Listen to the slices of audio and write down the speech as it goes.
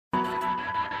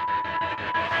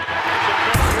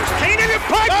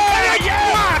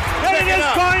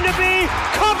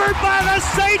covered by the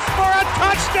Saints for a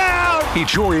touchdown.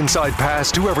 It's your inside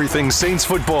pass to everything Saints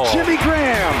football. Jimmy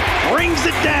Graham brings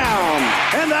it down,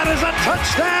 and that is a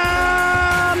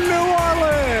touchdown, New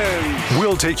Orleans.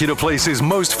 We'll take you to places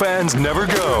most fans never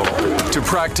go. To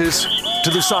practice, to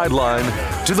the sideline,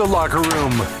 to the locker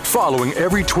room, following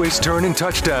every twist, turn, and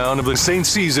touchdown of the Saints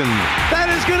season. That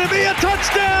is going to be a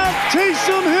touchdown.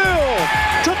 Taysom Hill.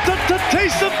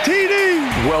 Taysom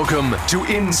TD. Welcome to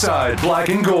Inside Black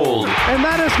and Gold. And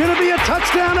that is going to be a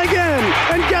touchdown again.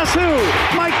 And guess who?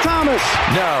 Mike Thomas.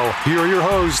 Now, here are your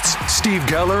hosts, Steve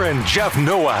Geller and Jeff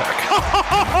Nowak.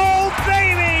 Oh,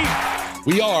 baby.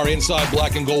 We are Inside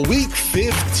Black and Gold, Week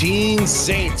 15,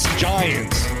 Saints,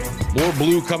 Giants. More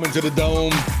blue coming to the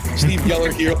dome. Steve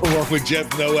Geller here along with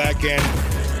Jeff Nowak.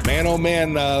 And man, oh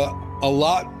man, a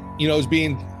lot, is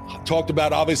being talked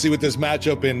about, obviously, with this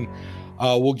matchup. And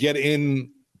we'll get in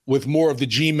with more of the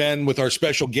G-men with our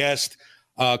special guest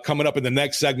coming up in the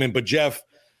next segment. But Jeff,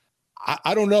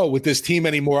 I don't know with this team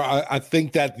anymore. I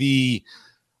think that the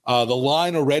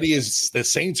line already is the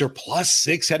Saints are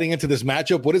 +6 heading into this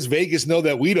matchup. What does Vegas know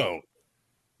that we don't?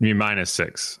 You mean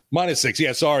 -6? -6,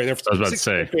 yeah, sorry. They're I was about to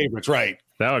say favorites, right?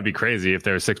 That would be crazy if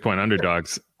they're 6-point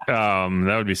underdogs.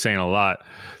 That would be saying a lot.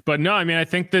 But no, I mean, I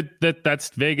think that's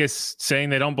Vegas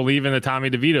saying they don't believe in the Tommy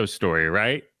DeVito story,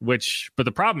 right? But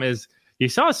the problem is you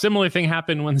saw a similar thing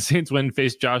happen when the Saints went and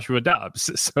faced Joshua Dobbs.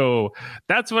 So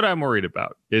that's what I'm worried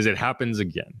about, is it happens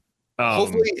again.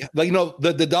 Hopefully,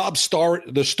 the Dobbs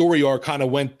the story arc kind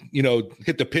of went,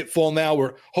 hit the pitfall now,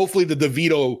 where hopefully the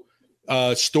DeVito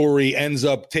story ends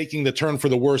up taking the turn for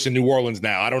the worse in New Orleans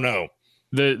now. I don't know.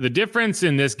 The difference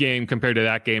in this game compared to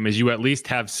that game is you at least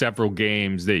have several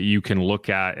games that you can look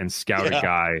at and scout a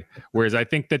guy. Whereas I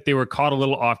think that they were caught a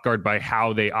little off guard by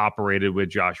how they operated with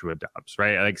Joshua Dobbs,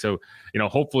 right?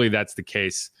 Hopefully that's the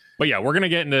case. But yeah, we're going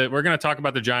to talk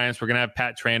about the Giants. We're going to have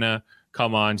Pat Traina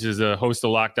come on. She's a host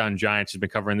of Locked On Giants. She's been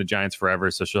covering the Giants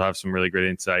forever. So she'll have some really great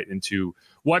insight into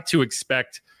what to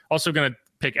expect. Also going to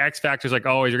pick X factors like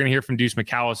always. You're going to hear from Deuce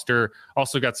McAllister.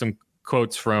 Also got some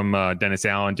quotes from Dennis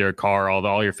Allen, Derek Carr,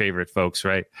 all your favorite folks,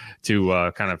 right? To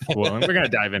we're going to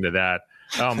dive into that.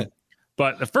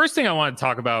 But the first thing I want to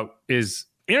talk about is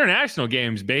international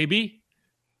games, baby.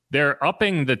 They're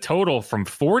upping the total from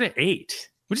 4 to 8,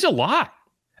 which is a lot.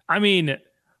 I mean,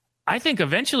 I think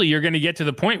eventually you're going to get to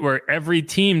the point where every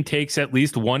team takes at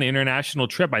least one international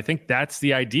trip. I think that's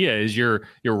the idea, is you're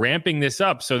ramping this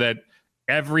up so that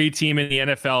every team in the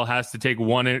NFL has to take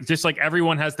one, just like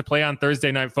everyone has to play on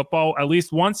Thursday Night Football at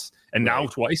least once, and now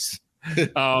twice.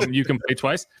 You can play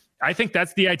twice. I think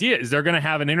that's the idea, is they're going to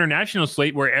have an international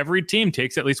slate where every team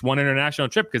takes at least one international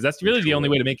trip, because that's really the only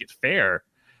way to make it fair.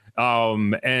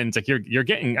 And like you're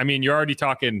getting, I mean, you're already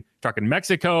talking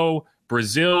Mexico,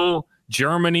 Brazil,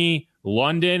 Germany,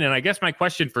 London. And I guess my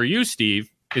question for you,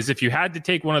 Steve, is if you had to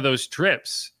take one of those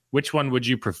trips, which one would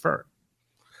you prefer?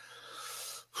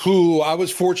 I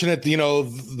was fortunate,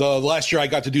 the last year I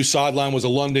got to do sideline was a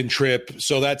London trip.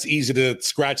 So that's easy to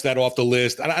scratch that off the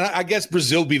list. And I guess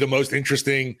Brazil be the most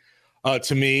interesting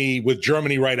to me, with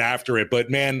Germany right after it. But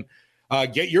man,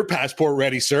 get your passport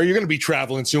ready, sir. You're going to be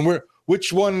traveling soon.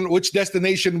 Which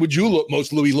destination would you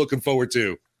looking forward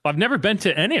to? I've never been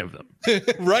to any of them.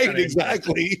 Right,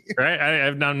 exactly. Right.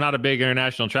 I'm not a big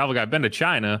international travel guy. I've been to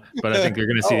China, but I think you're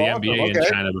going to see the NBA in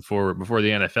China before the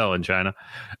NFL in China.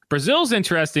 Brazil's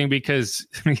interesting because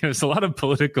there's a lot of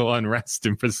political unrest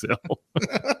in Brazil.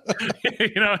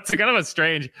 It's kind of a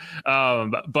strange,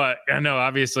 but I know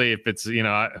obviously if it's,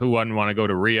 who wouldn't want to go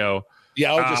to Rio?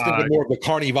 Yeah, I was just thinking more of the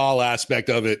Carnival aspect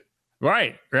of it.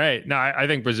 Right. No, I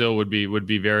think Brazil would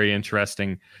be very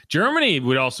interesting. Germany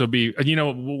would also be,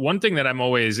 one thing that I'm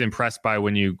always impressed by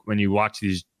when you watch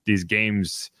these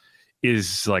games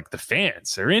is like the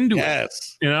fans. They're into it.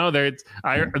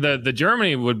 The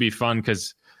Germany would be fun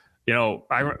because,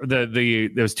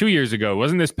 it was 2 years ago. It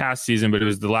wasn't this past season, but it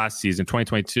was the last season,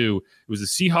 2022. It was the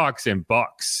Seahawks and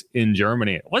Bucks in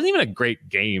Germany. It wasn't even a great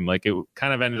game. Like, it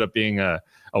kind of ended up being a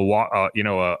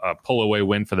pull away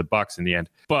win for the Bucks in the end.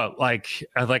 But like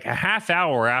a half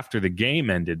hour after the game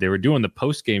ended, they were doing the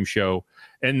post game show,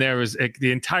 and there was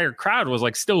the entire crowd was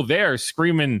like still there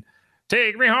screaming,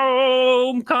 "Take me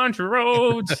home, country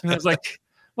roads!" And I was like,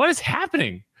 "What is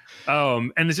happening?"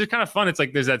 And it's just kind of fun. It's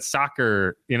like there's that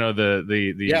soccer,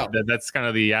 that's kind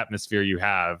of the atmosphere you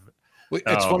have.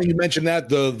 It's funny you mentioned that.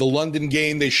 The London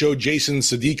game, they showed Jason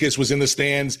Sudeikis was in the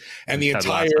stands, and the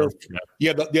entire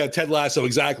Ted Lasso,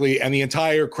 exactly, and the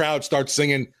entire crowd starts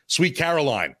singing "Sweet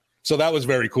Caroline." So that was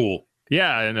very cool.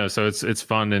 Yeah, I know. So it's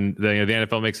fun, and the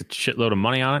NFL makes a shitload of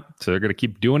money on it, so they're going to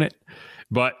keep doing it.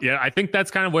 But yeah, I think that's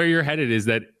kind of where you're headed, is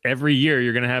that every year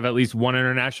you're going to have at least one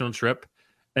international trip.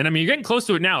 And I mean, you're getting close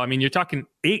to it now. I mean, you're talking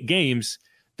 8 games.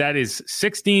 That is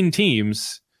 16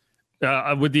 teams,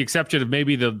 with the exception of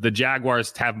maybe the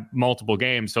Jaguars have multiple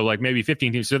games. So like maybe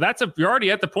 15 teams. So you're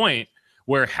already at the point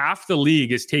where half the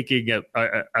league is taking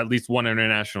at least one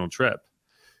international trip.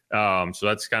 So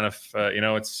that's kind of,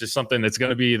 it's just something that's going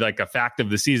to be like a fact of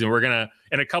the season. We're going to,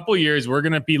 in a couple of years, we're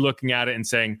going to be looking at it and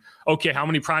saying, okay, how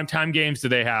many primetime games do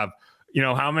they have?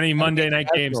 How many Monday night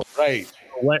games? Right.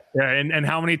 And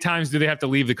how many times do they have to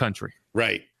leave the country?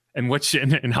 Right. And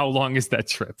and how long is that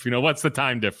trip? What's the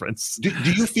time difference? Do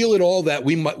you feel at all that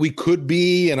we could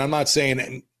be, and I'm not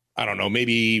saying, I don't know,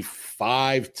 maybe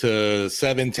 5 to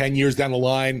 7, 10 years down the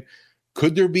line,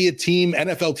 could there be a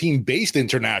NFL team based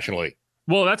internationally?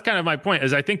 Well, that's kind of my point,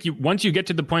 is I think once you get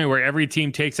to the point where every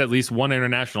team takes at least one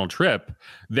international trip,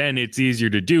 then it's easier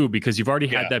to do because you've already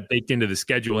had that baked into the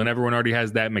schedule and everyone already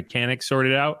has that mechanic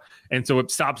sorted out. And so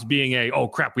it stops being oh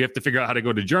crap, we have to figure out how to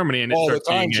go to Germany, and it starts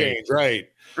the time change, right.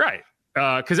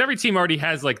 Because every team already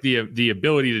has like the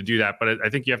ability to do that, but I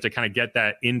think you have to kind of get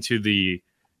that into the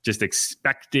just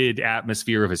expected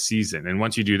atmosphere of a season. And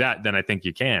once you do that, then I think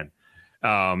you can.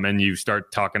 And you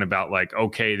start talking about like,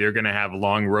 okay, they're going to have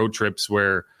long road trips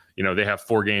where, they have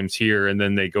 4 games here and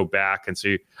then they go back. And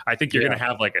so I think you're going to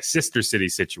have like a sister city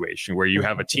situation where you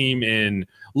have a team in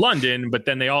London, but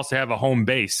then they also have a home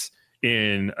base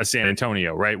in San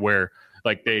Antonio, right? Where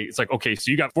it's like, okay, so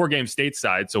you got 4 games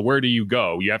stateside. So where do you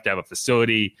go? You have to have a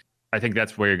facility. I think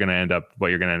that's where you're going to end up, what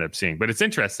you're going to end up seeing. But it's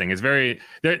interesting. It's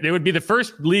they would be the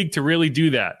first league to really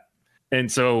do that. And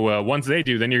so once they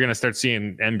do, then you're going to start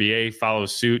seeing NBA follow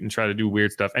suit and try to do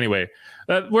weird stuff. Anyway,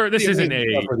 this isn't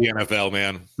for the NFL,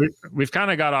 man. We've kind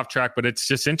of got off track, but it's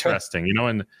just interesting,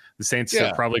 and the Saints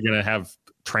are probably going to have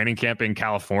training camp in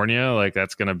California. Like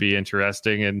that's going to be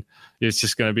interesting. And it's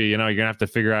just going to be, you're going to have to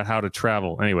figure out how to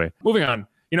travel. Anyway, moving on.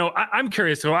 I'm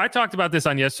curious. So I talked about this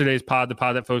on yesterday's pod, the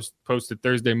pod that posted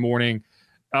Thursday morning.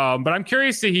 But I'm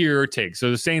curious to hear your take.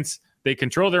 So the Saints, they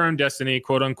control their own destiny,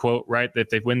 quote unquote, right?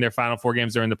 That they win their final 4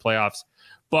 games, they're in the playoffs.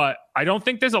 But I don't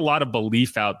think there's a lot of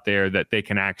belief out there that they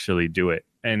can actually do it.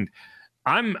 And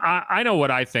I know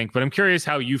what I think, but I'm curious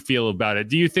how you feel about it.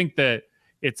 Do you think that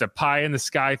it's a pie in the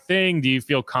sky thing? Do you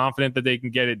feel confident that they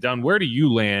can get it done? Where do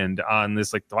you land on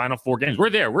this, like the final 4 games? We're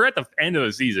there. We're at the end of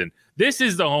the season. This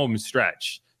is the home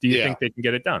stretch. Do you think they can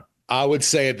get it done? I would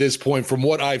say at this point, from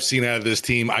what I've seen out of this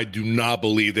team, I do not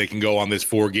believe they can go on this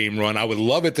 4-game run. I would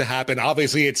love it to happen.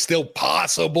 Obviously, it's still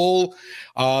possible.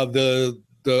 The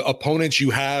opponents you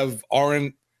have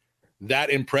aren't that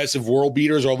impressive world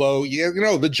beaters, although,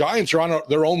 the Giants are on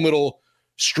their own little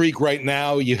streak right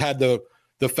now. You had the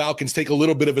Falcons take a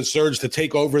little bit of a surge to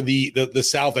take over the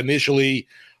South initially.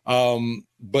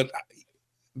 But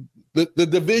the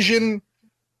division,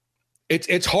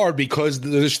 it's hard because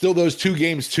there's still those 2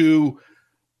 games too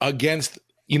against,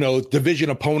 division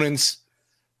opponents.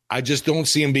 I just don't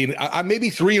see him being maybe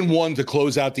 3-1 to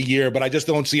close out the year, but I just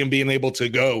don't see him being able to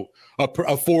go a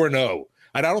 4-0.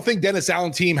 And I don't think Dennis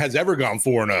Allen's team has ever gone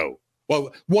 4-0.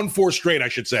 Well, 1-4 straight, I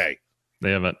should say.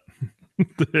 They haven't.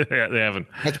 They haven't.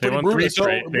 That's pretty brutal.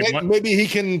 So maybe he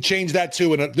can change that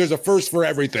too. And there's a first for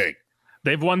everything.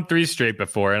 They've won 3 straight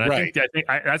before, and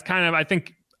I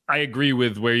think I agree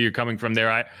with where you're coming from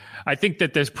there. I think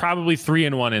that there's probably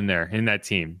 3-1 in there in that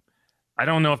team. I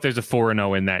don't know if there's a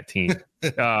 4-0 in that team.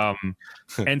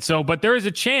 And so, but there is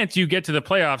a chance you get to the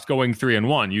playoffs going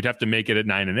 3-1. You'd have to make it at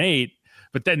 9-8,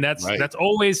 but then that's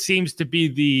always seems to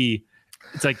be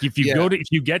it's like if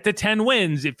you get to 10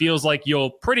 wins, it feels like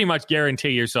you'll pretty much guarantee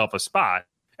yourself a spot.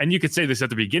 And you could say this at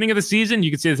the beginning of the season.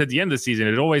 You could say this at the end of the season.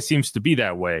 It always seems to be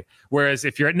that way. Whereas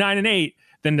if you're at 9-8,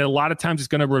 then a lot of times it's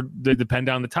going to depend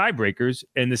on the tiebreakers.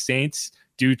 And the Saints,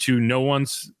 due to no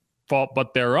one's fault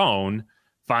but their own,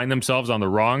 find themselves on the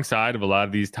wrong side of a lot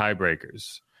of these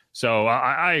tiebreakers. So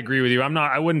I agree with you.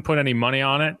 I wouldn't put any money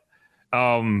on it,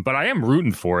 but I am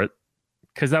rooting for it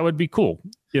because that would be cool.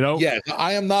 Yeah,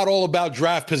 I am not all about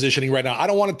draft positioning right now. I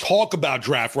don't want to talk about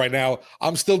draft right now.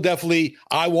 I'm still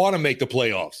I want to make the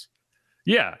playoffs.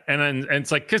 Yeah, and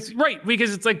it's like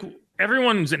because it's like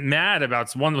everyone's mad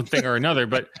about one thing or another.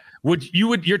 But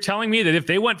you're telling me that if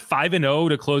they went 5-0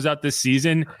 to close out this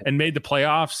season and made the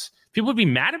playoffs, people would be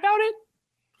mad about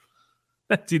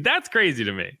it? See, that's crazy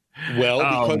to me. Well,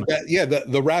 because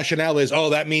the rationale is,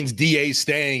 that means DA's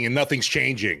staying and nothing's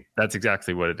changing. That's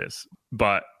exactly what it is.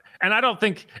 But And I don't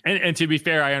think, and to be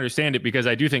fair, I understand it because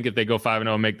I do think if they go 5-0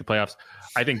 and make the playoffs,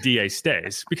 I think DA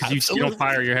stays because you don't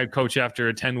fire your head coach after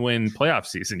a 10-win playoff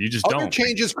season. You just don't.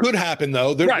 Changes could happen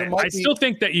though. I still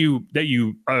think that you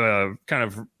kind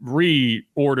of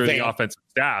reorder the offensive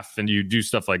staff and you do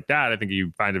stuff like that. I think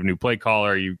you find a new play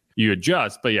caller, you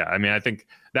adjust. But yeah, I mean, I think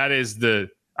that is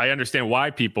I understand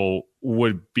why people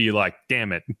would be like,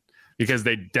 damn it, because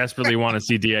they desperately want to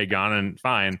see DA gone and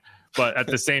fine. But at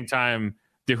the same time,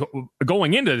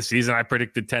 going into the season, I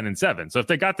predicted 10-7. So if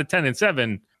they got to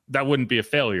 10-7, that wouldn't be a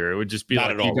failure. It would just be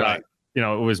not like it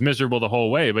was miserable the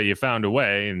whole way, but you found a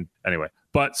way. And anyway,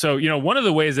 but so, one of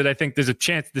the ways that I think there's a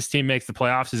chance this team makes the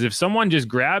playoffs is if someone just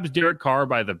grabs Derek Carr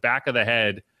by the back of the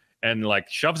head and like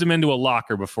shoves him into a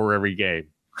locker before every game.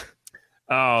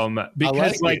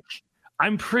 Because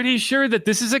I'm pretty sure that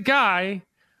this is a guy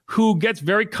who gets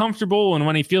very comfortable, and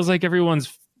when he feels like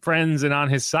everyone's friends and on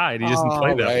his side, he doesn't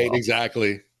play that well.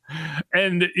 Exactly.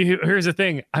 And here's the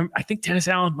thing: I think Dennis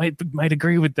Allen might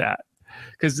agree with that,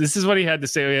 because this is what he had to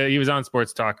say. He was on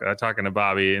Sports Talk talking to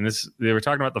Bobby, and they were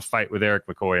talking about the fight with Eric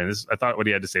McCoy, and I thought what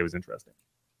he had to say was interesting.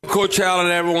 Coach Allen,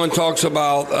 everyone talks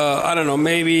about, I don't know,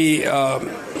 maybe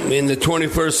in the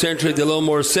 21st century, they're a little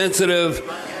more sensitive.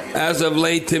 As of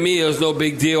late, to me, it was no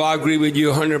big deal. I agree with you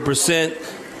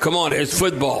 100%. Come on, it's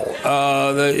football.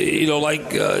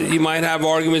 You might have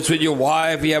arguments with your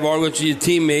wife, you have arguments with your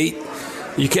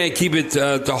teammate. You can't keep it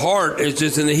to heart. It's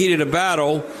just in the heat of the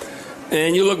battle.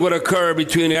 And you look what occurred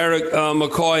between Eric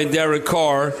McCoy and Derek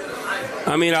Carr.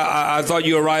 I mean, I thought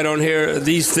you were right on here.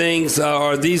 These things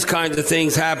or these kinds of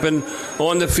things happen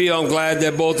on the field. I'm glad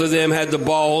that both of them had the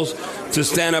balls to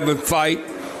stand up and fight.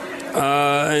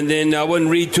 And then I wouldn't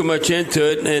read too much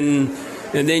into it, and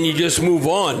then you just move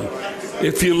on.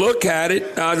 If you look at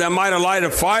it, that might have lighted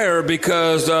a fire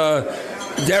because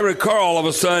Derek Carr all of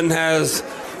a sudden has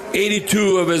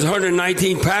 82 of his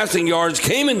 119 passing yards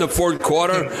came in the fourth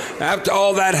quarter after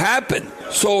all that happened.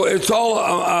 So it's all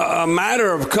a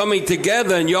matter of coming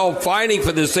together and y'all fighting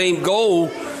for the same goal.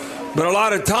 But a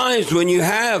lot of times when you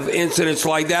have incidents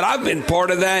like that, I've been part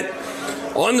of that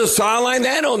on the sideline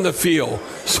and on the field.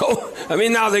 So, I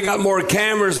mean, now they got more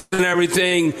cameras and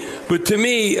everything. But to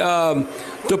me,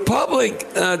 the public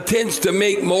tends to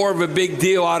make more of a big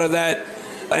deal out of that.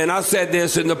 And I said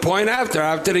this in the point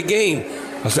after the game.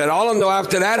 I said, all I know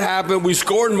after that happened, we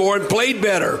scored more and played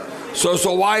better. So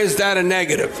why is that a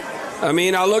negative? I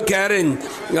mean, I look at it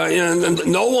and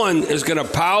no one is going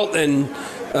to pout and,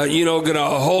 going to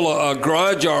hold a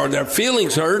grudge or their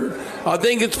feelings hurt. I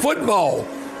think it's football.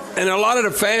 And a lot of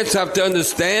the fans have to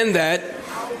understand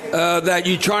that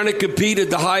you're trying to compete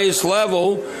at the highest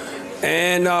level.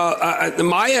 And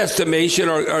my estimation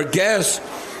or guess,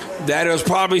 that it was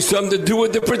probably something to do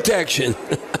with the protection.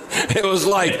 It was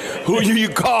like, who do you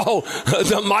call?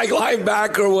 The Mike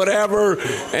linebacker or whatever.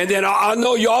 And then I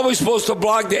know you're always supposed to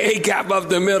block the A-gap up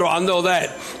the middle. I know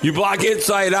that. You block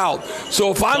inside out.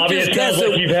 So if I'm Bobby, just it sounds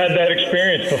guessing. like you've had that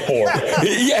experience before.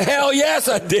 Yeah, hell yes,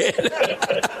 I did.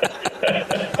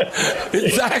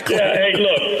 Exactly. Yeah, hey,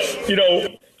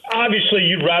 look, obviously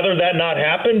you'd rather that not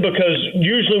happen because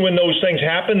usually when those things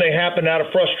happen, they happen out of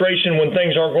frustration when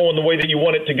things aren't going the way that you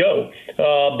want it to go.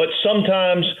 But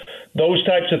sometimes those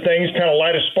types of things kind of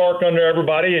light a spark under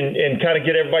everybody and kind of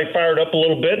get everybody fired up a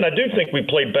little bit. And I do think we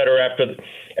played better after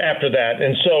that.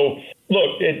 And so,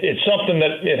 look, it's something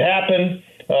that it happened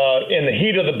in the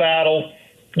heat of the battle.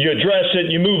 You address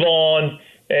it, you move on,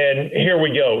 and here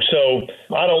we go. So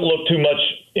I don't look too much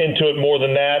into it more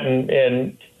than that,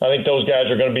 and I think those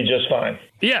guys are going to be just fine.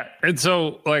 Yeah, and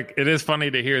so it is funny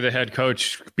to hear the head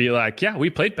coach be like, "Yeah, we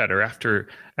played better after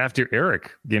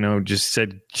Eric, just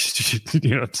said,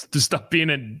 to stop being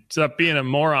a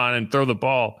moron and throw the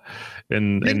ball,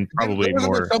 and probably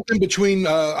more something between.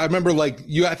 I remember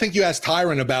I think you asked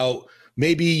Tyron about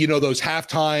maybe those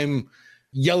halftime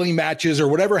yelling matches or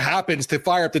whatever happens to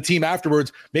fire up the team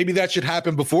afterwards. Maybe that should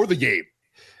happen before the game.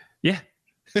 Yeah.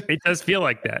 It does feel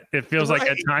like that. It feels like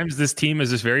at times this team is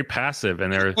just very passive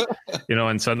and they're,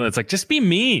 and suddenly it's like, just be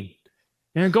mean.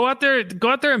 Go out there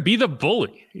and be the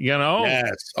bully,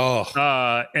 Yes.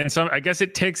 Oh. And so I guess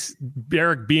it takes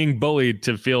Eric being bullied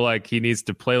to feel like he needs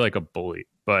to play like a bully.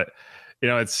 But,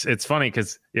 it's funny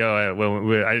because,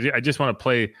 I just want to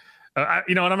play,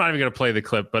 and I'm not even going to play the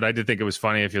clip, but I did think it was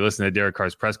funny if you listen to Derek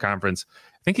Carr's press conference.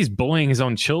 I think he's bullying his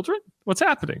own children. What's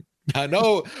happening? I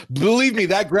know. Believe me,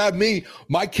 that grabbed me.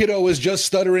 My kiddo was just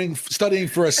studying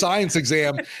for a science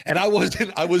exam, and I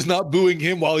was not booing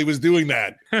him while he was doing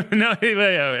that. No,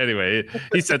 anyway,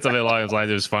 he said something along those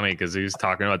lines. It was funny because he was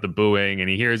talking about the booing, and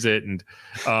he hears it, and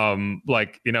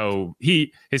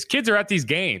his kids are at these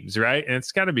games, right? And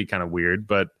it's got to be kind of weird,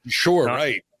 but sure,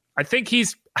 right. I think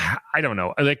I don't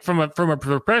know, like from a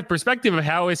perspective of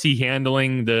how is he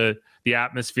handling the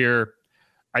atmosphere.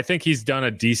 I think he's done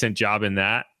a decent job in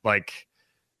that. Like,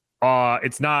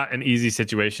 it's not an easy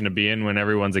situation to be in when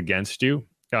everyone's against you.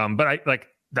 But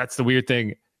that's the weird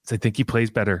thing. I think he plays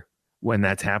better when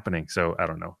that's happening. So I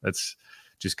don't know. That's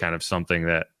just kind of something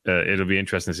that it'll be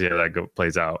interesting to see how that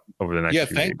plays out over the next few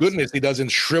thank weeks. Goodness he doesn't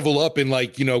shrivel up and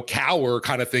cower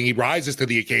kind of thing. He rises to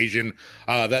the occasion.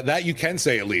 That you can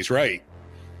say at least, right?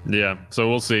 Yeah. So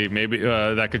we'll see. Maybe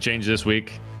that could change this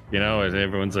week. As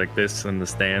everyone's like this in the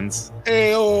stands.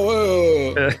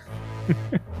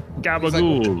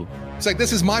 Gabagool. It's like,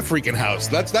 this is my freaking house.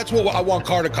 That's what I want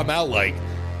Carr to come out like.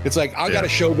 It's like, I got to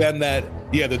show them that,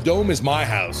 the Dome is my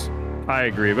house. I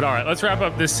agree. But all right, let's wrap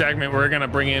up this segment. We're going to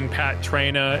bring in Pat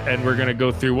Traina, and we're going to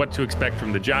go through what to expect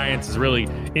from the Giants. It's a really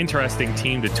interesting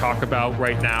team to talk about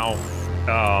right now.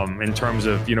 In terms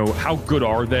of, how good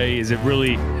are they? Is it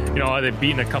really, they've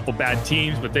beaten a couple bad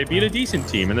teams, but they beat a decent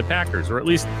team in the Packers, or at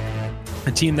least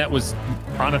a team that was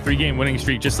on a 3-game winning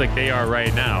streak, just like they are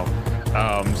right now.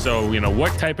 So,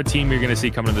 what type of team you're going to see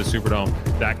coming to the Superdome,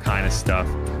 that kind of stuff.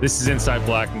 This is Inside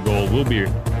Black and Gold. We'll be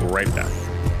right back.